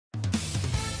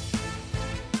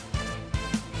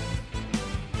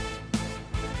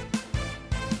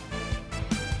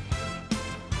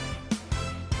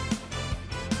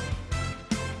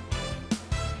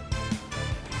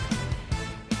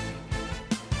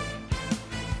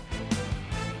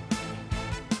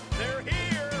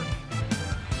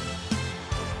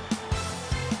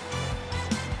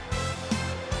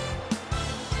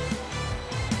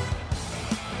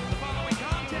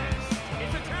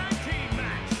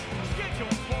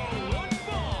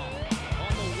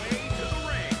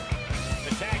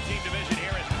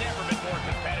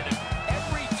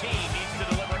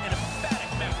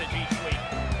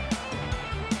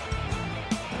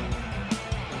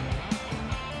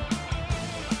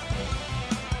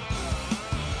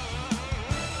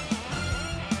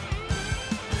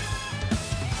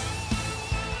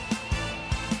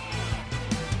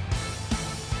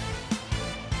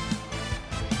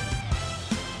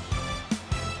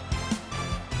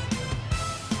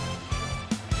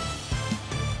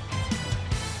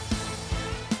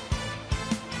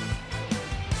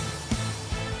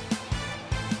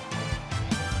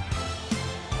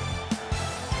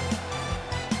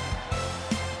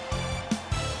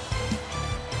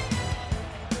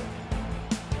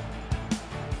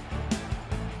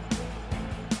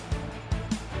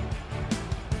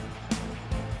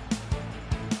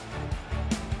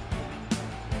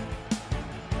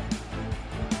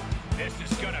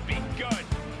This is gonna be good.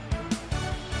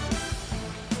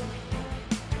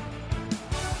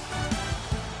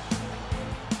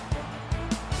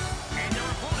 And your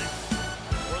opponent.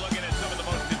 We're looking at some of the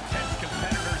most intense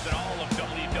competitors in all of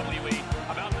WWE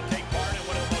about to take part in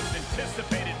one of the most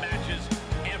anticipated matches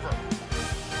ever.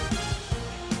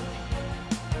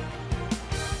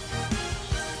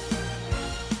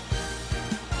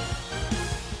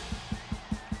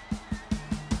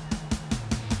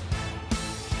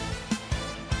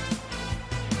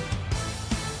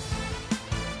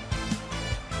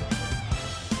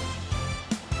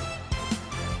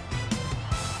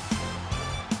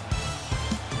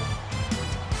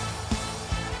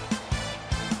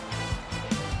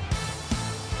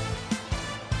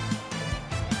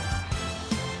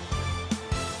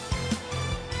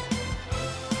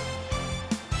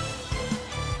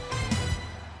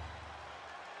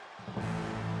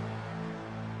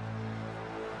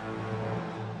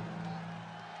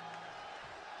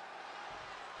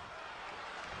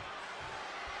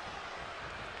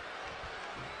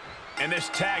 And this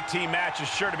tag team match is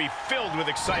sure to be filled with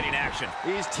exciting action.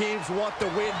 These teams want the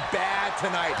win bad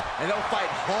tonight, and they'll fight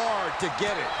hard to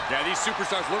get it. Yeah, these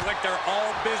superstars look like they're all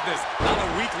business, not a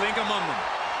weak link among them.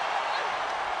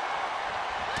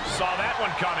 Saw that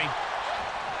one coming.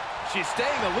 She's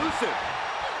staying elusive.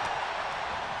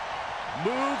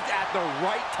 Moved at the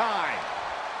right time.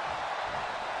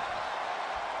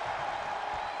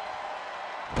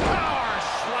 Power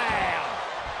slam.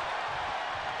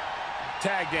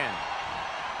 Tagged in.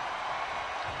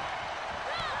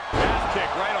 Kick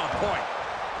right on point.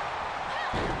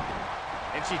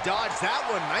 And she dodged that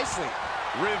one nicely.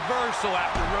 Reversal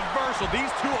after reversal.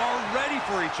 These two are ready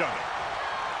for each other.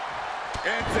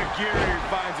 Enziguri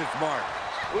finds its mark.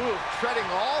 Ooh, treading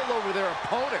all over their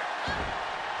opponent.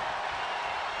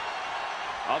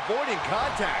 Avoiding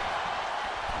contact.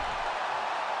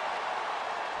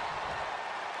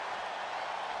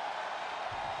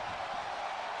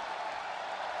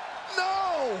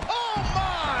 No! Oh,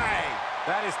 my!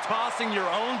 That is tossing your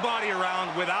own body around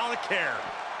without a care.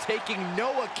 Taking no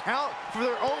account for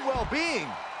their own well-being.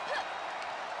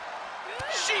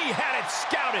 She had it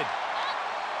scouted.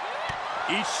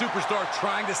 Each superstar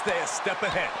trying to stay a step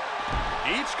ahead.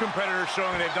 Each competitor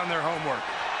showing they've done their homework.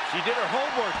 She did her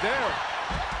homework there.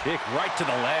 Kick right to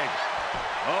the leg.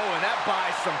 Oh, and that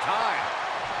buys some time.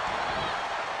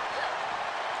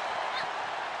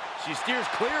 She steers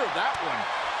clear of that one.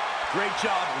 Great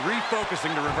job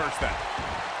refocusing to reverse that.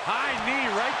 High knee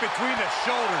right between the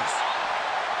shoulders.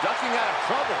 Ducking out of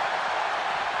trouble.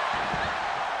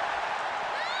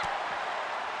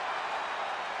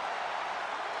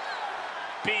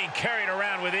 Being carried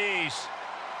around with ease.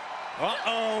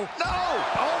 Uh-oh. No!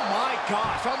 Oh, my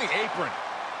gosh, on the apron.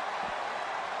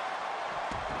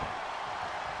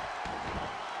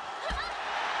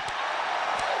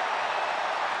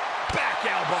 Back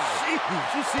elbow. Jeez,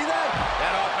 did you see that?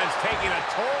 That offense taking a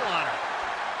toll on her.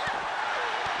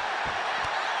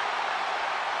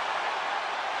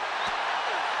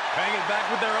 Paying it back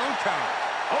with their own counter.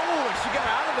 Oh, and she got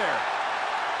out of there.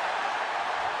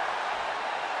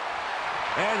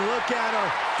 And look at her,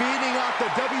 feeding off the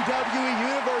WWE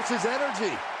Universe's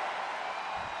energy.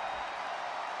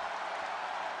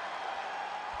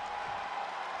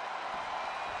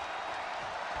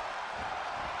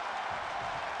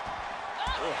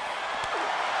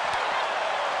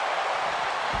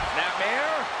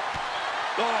 Snapmare.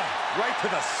 Oh, right to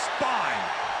the spine.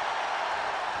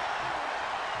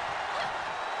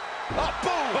 Oh,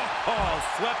 boom! Oh,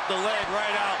 swept the leg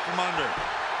right out from under.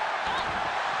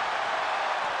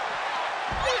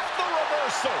 With the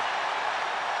reversal.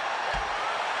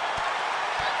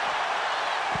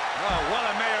 Oh, what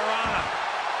a Majorana.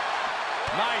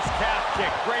 Nice calf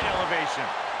kick, great elevation.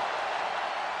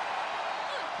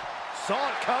 Saw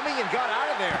it coming and got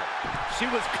out of there. She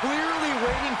was clearly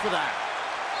waiting for that.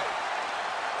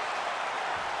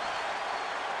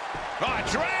 Oh,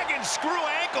 dragon screw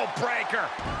ankle breaker.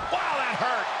 Wow, that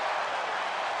hurt.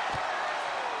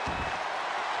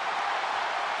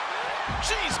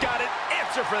 She's got an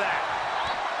answer for that.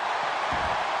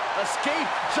 Escape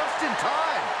just in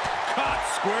time. Caught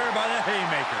square by the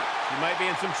haymaker. She might be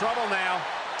in some trouble now.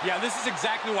 Yeah, this is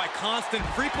exactly why constant,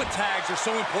 frequent tags are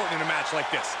so important in a match like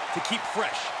this, to keep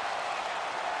fresh.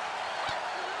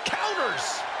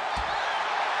 Counters.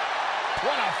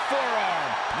 What a forearm.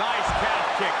 Nice calf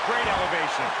kick, great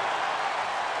elevation.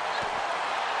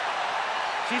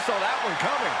 She saw that one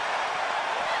coming.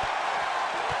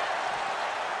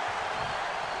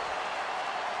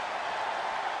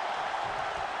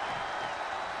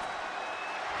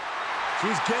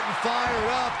 She's getting fired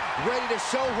up, ready to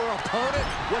show her opponent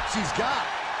what she's got.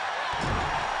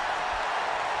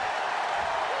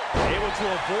 Able to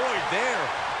avoid there.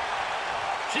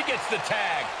 She gets the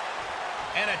tag.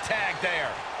 And a tag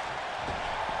there.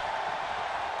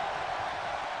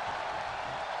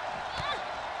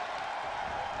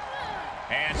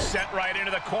 And set right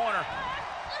into the corner.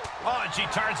 Oh, and she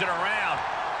turns it around.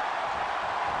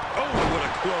 Oh, what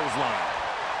a clothesline.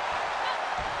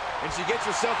 And she gets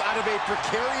herself out of a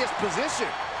precarious position.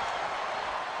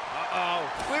 Uh-oh.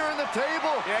 Clearing the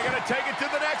table. Yeah, gonna take it to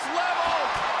the next level.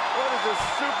 What is this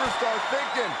superstar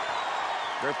thinking?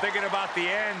 They're thinking about the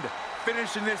end.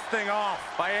 Finishing this thing off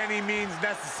by any means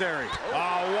necessary.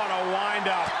 Oh, what a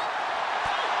wind-up.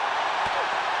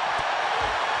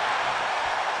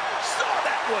 Saw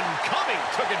that one coming.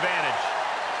 Took advantage.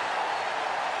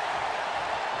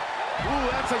 Ooh,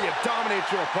 that's how you dominate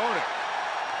your opponent.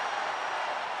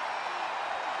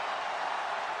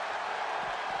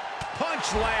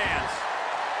 Punch lands.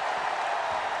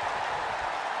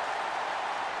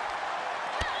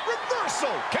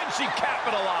 Reversal. Can she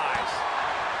capitalize?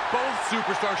 Both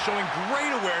superstars showing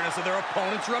great awareness of their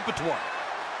opponent's repertoire.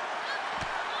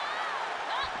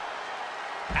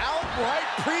 Outright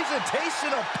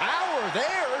presentation of power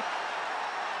there.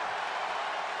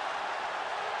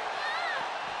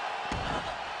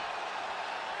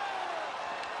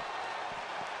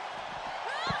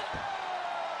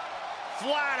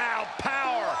 Flat out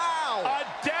power. Wow. A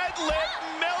deadlift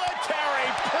military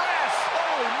press.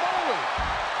 Holy moly.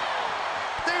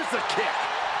 There's the kick.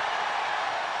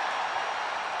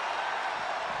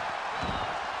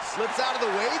 Slips out of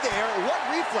the way there. What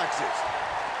reflexes?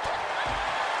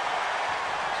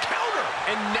 Counter.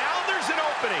 And now there's an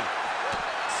opening.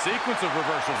 Sequence of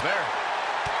reversals there.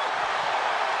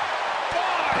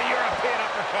 Oh, European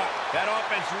uppercut. That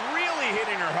offense really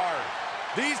hitting her hard.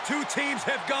 These two teams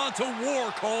have gone to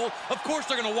war, Cole. Of course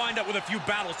they're going to wind up with a few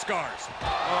battle scars.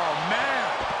 Oh,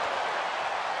 man.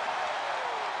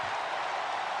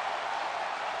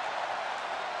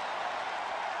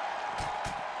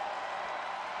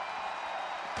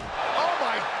 Oh,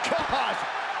 my God.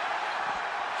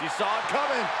 She saw it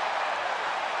coming.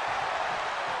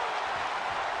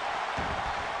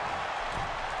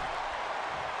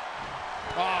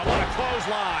 Oh, what a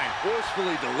clothesline.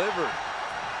 Forcefully delivered.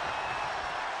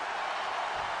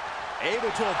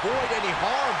 Able to avoid any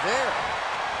harm there.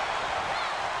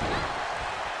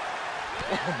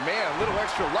 Oh, man, a little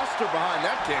extra luster behind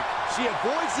that kick. She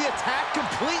avoids the attack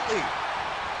completely.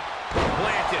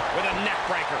 Planted with a neck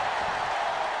breaker.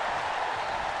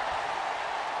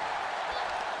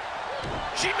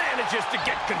 She manages to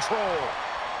get control.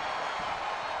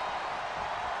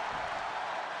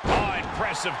 Oh,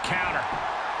 impressive counter.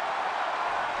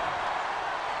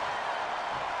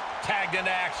 Tagged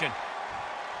into action.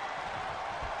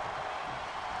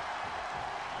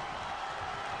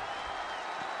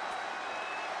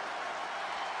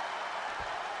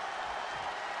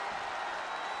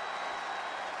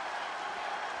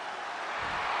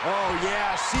 Oh,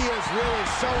 yeah, she is really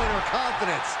showing her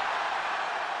confidence.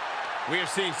 We have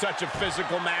seen such a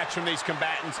physical match from these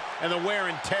combatants, and the wear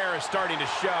and tear is starting to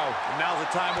show. And now's the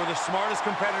time where the smartest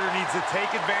competitor needs to take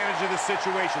advantage of the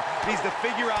situation. Needs to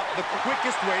figure out the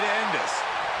quickest way to end this.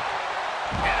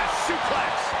 And a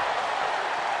suplex.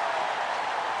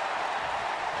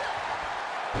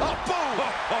 Oh, boom!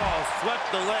 Oh, swept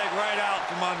the leg right out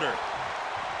from under.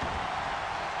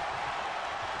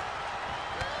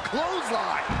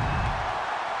 Clothesline.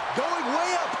 Going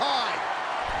way up high.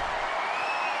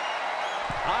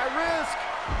 High risk.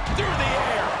 Through the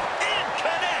air. And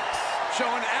connects.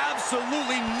 Showing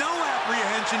absolutely no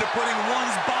apprehension to putting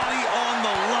one's body on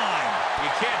the line.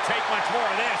 You can't take much more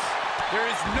of this. There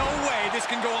is no way this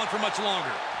can go on for much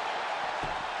longer.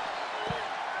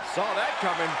 Saw that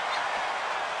coming.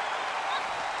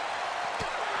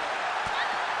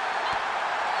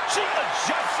 She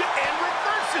adjusts it and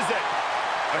reverses it.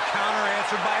 A counter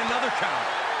answered by another counter.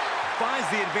 Finds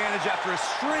the advantage after a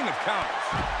string of counters.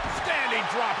 Standing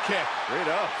drop kick.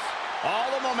 Straight ups. All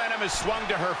the momentum is swung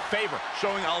to her favor.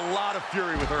 Showing a lot of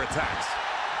fury with her attacks.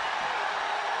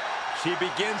 She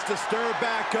begins to stir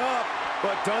back up,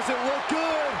 but doesn't look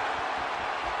good.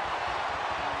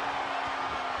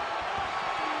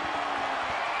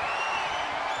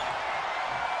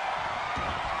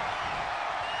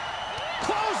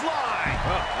 Clothesline.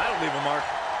 Oh, that'll leave a mark.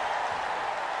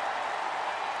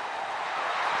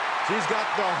 She's got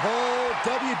the whole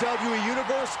WWE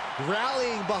Universe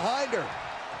rallying behind her.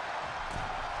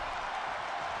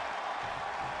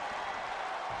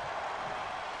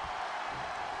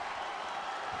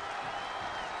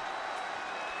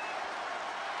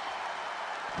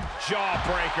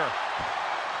 jawbreaker.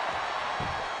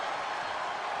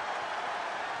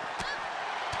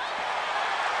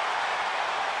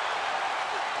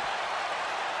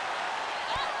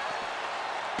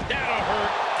 That'll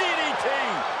hurt. DDT.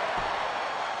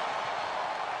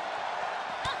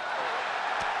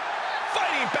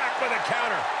 Fighting back with a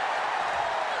counter.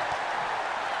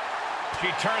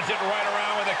 She turns it right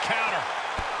around with a counter.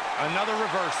 Another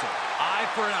reversal. Eye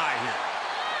for an eye here.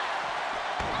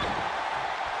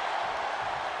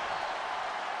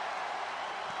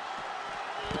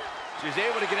 She's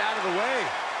able to get out of the way.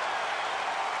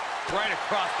 Right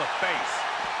across the face.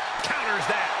 Counters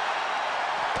that.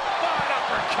 What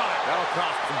uppercut. That'll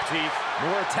cost some teeth.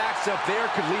 More attacks up there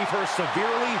could leave her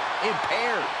severely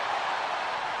impaired.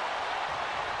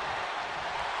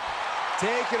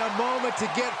 Taking a moment to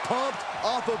get pumped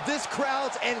off of this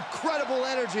crowd's incredible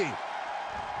energy.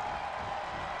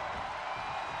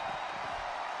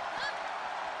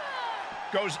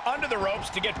 Goes under the ropes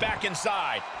to get back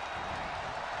inside.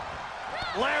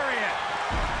 Lariat.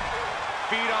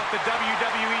 Feed off the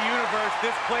WWE Universe.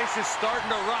 This place is starting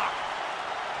to rock.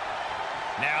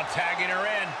 Now tagging her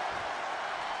in.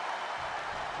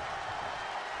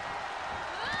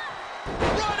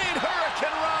 Running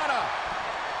Hurricane Rana.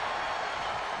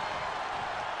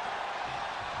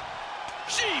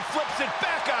 She flips it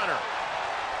back on her.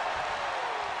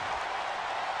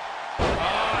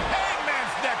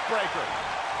 Hangman's neck breaker.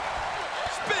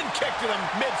 Spin kick to the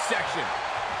midsection.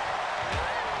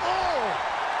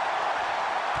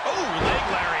 Oh, leg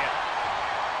lariat.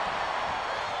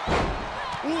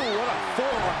 Ooh, what a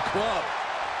forearm club.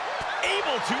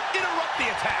 Able to interrupt the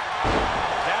attack.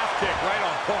 Calf kick right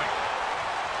on point.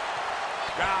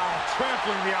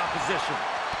 Trampling the opposition.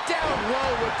 Down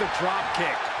low with the drop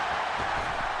kick.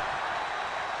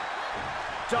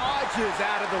 Dodges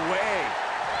out of the way.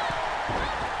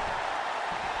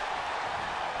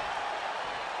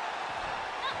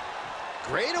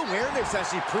 Great awareness as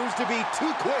she proves to be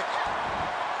too quick.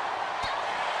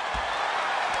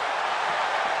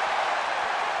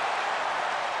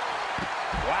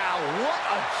 Wow, what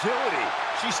agility.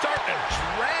 She's starting to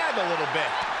drag a little bit.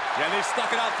 Yeah, they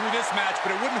stuck it out through this match,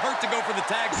 but it wouldn't hurt to go for the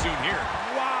tag soon here.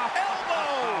 Wow,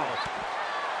 elbow!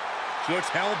 She looks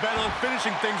hell-bent on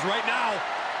finishing things right now.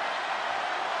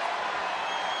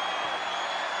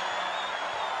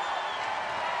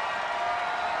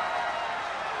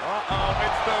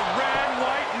 It's the red,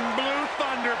 white, and blue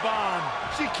Thunder Bomb.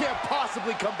 She can't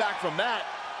possibly come back from that.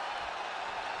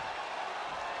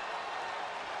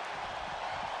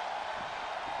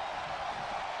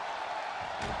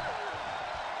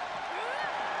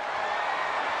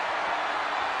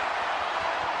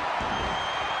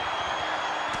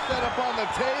 Set up on the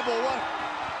table.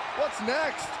 What's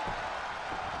next?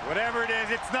 Whatever it is,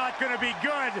 it's not going to be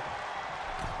good.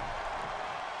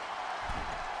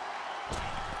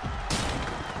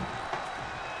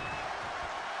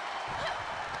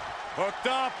 Hooked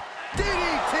up.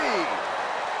 DDT!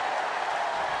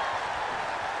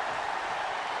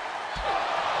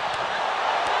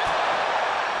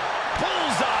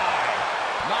 Bullseye!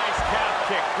 Nice calf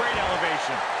kick. Great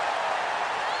elevation.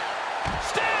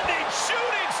 Standing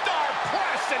shooting star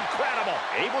press, incredible.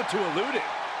 Able to elude it.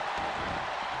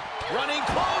 Running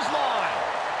clothesline.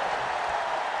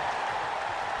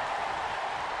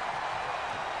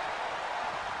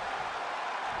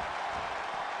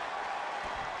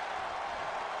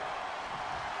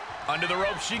 Under the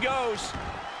rope she goes.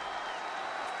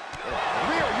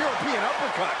 Rear European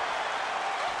uppercut.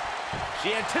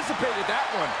 She anticipated that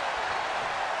one.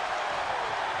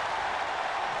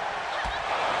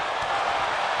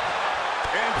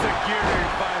 Enziguri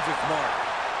finds its mark.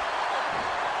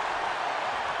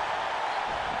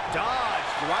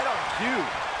 Dodged right on cue.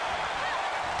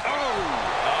 Oh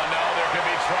no, there could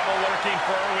be trouble lurking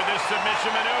for her with this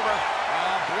submission maneuver.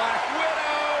 Black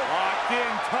Widow. Locked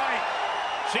in tight.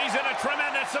 She's in a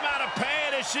tremendous amount of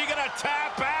pain. Is she gonna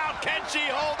tap out? Can she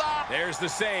hold up? There's the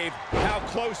save. How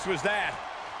close was that?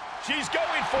 She's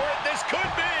going for it. This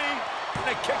could be.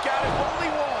 The kick out is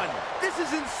only one. This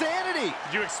is insanity.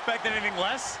 Did you expect anything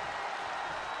less?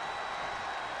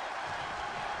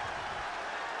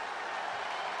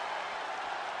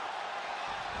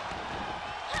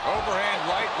 Overhand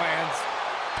right lands.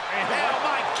 Oh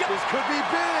my God. This could be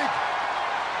big.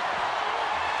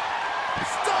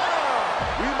 Stunner!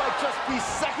 We might just be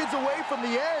seconds away from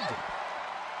the end.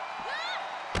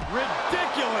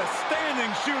 Ridiculous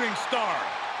standing shooting star.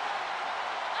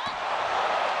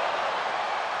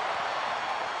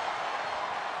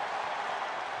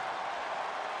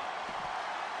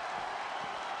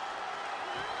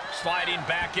 Sliding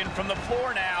back in from the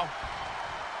floor now.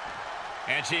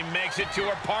 And she makes it to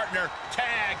her partner.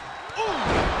 Tag. Ooh.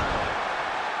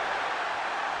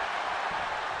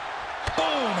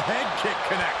 Boom, head kick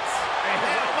connects.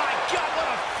 Oh, my God,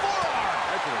 what a forearm.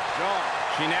 That's a jaw.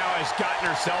 She now has gotten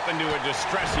herself into a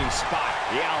distressing spot.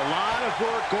 Yeah, a lot of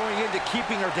work going into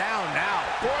keeping her down now.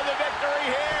 For the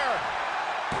victory here.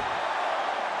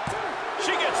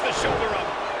 She gets the shoulder up.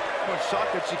 I'm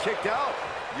shocked that she kicked out.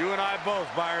 You and I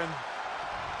both, Byron.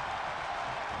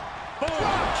 Boom.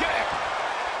 Drop kick.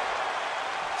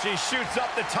 She shoots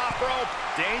up the top rope.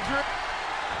 Dangerous.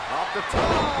 Off the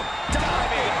top.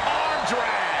 Diving arm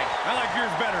drag. I like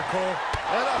yours better, Cole.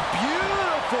 And a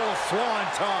beautiful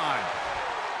swanton.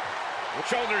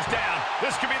 Shoulders down.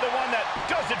 This could be the one that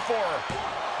does it for her.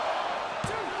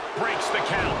 Breaks the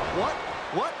count. What?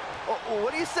 What?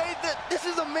 What do you say? This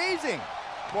is amazing.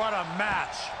 What a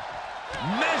match.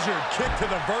 Measured kick to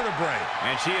the vertebrae.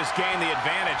 And she has gained the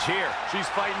advantage here. She's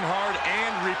fighting hard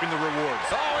and reaping the rewards.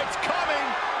 Oh, it's coming.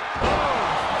 Oh,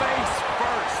 face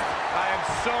first. I am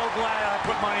so glad I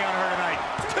put money on her tonight.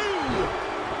 2.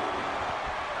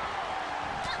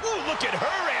 Ooh, look at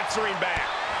her answering back.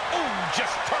 Ooh,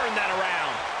 just turn that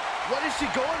around. What is she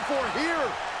going for here?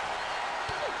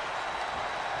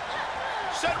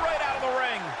 Sent right out of the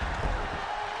ring.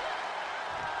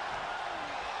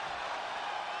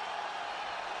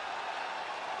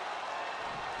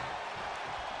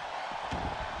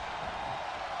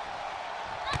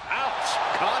 Ouch.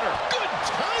 Caught her. Good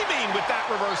timing with that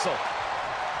reversal.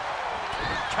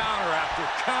 Counter after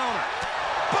counter.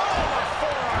 Boom, a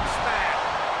forearm smash.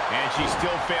 And she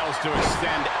still fails to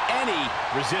extend any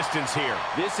resistance here.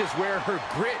 This is where her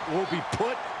grit will be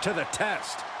put to the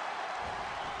test.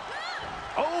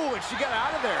 Oh, and she got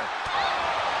out of there.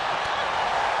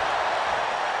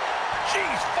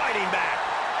 She's fighting back.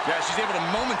 Yeah, she's able to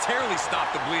momentarily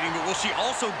stop the bleeding, but will she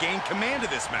also gain command of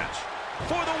this match?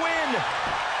 For the win.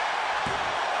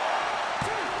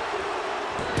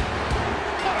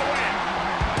 What a win.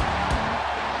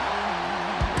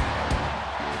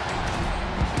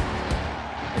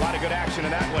 A lot of good action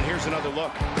in that one. Here's another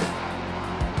look.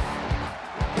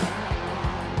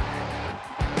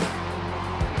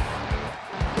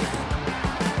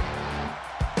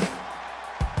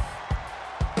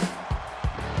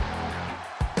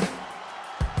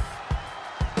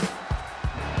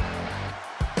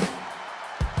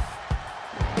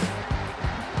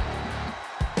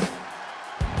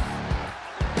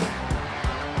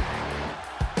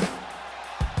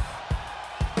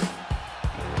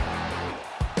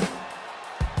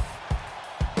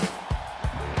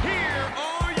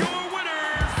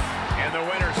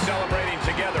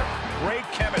 Great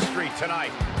chemistry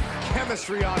tonight.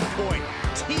 Chemistry on point.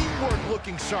 Teamwork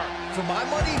looking sharp. For my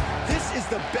money, this is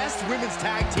the best women's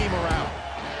tag team around.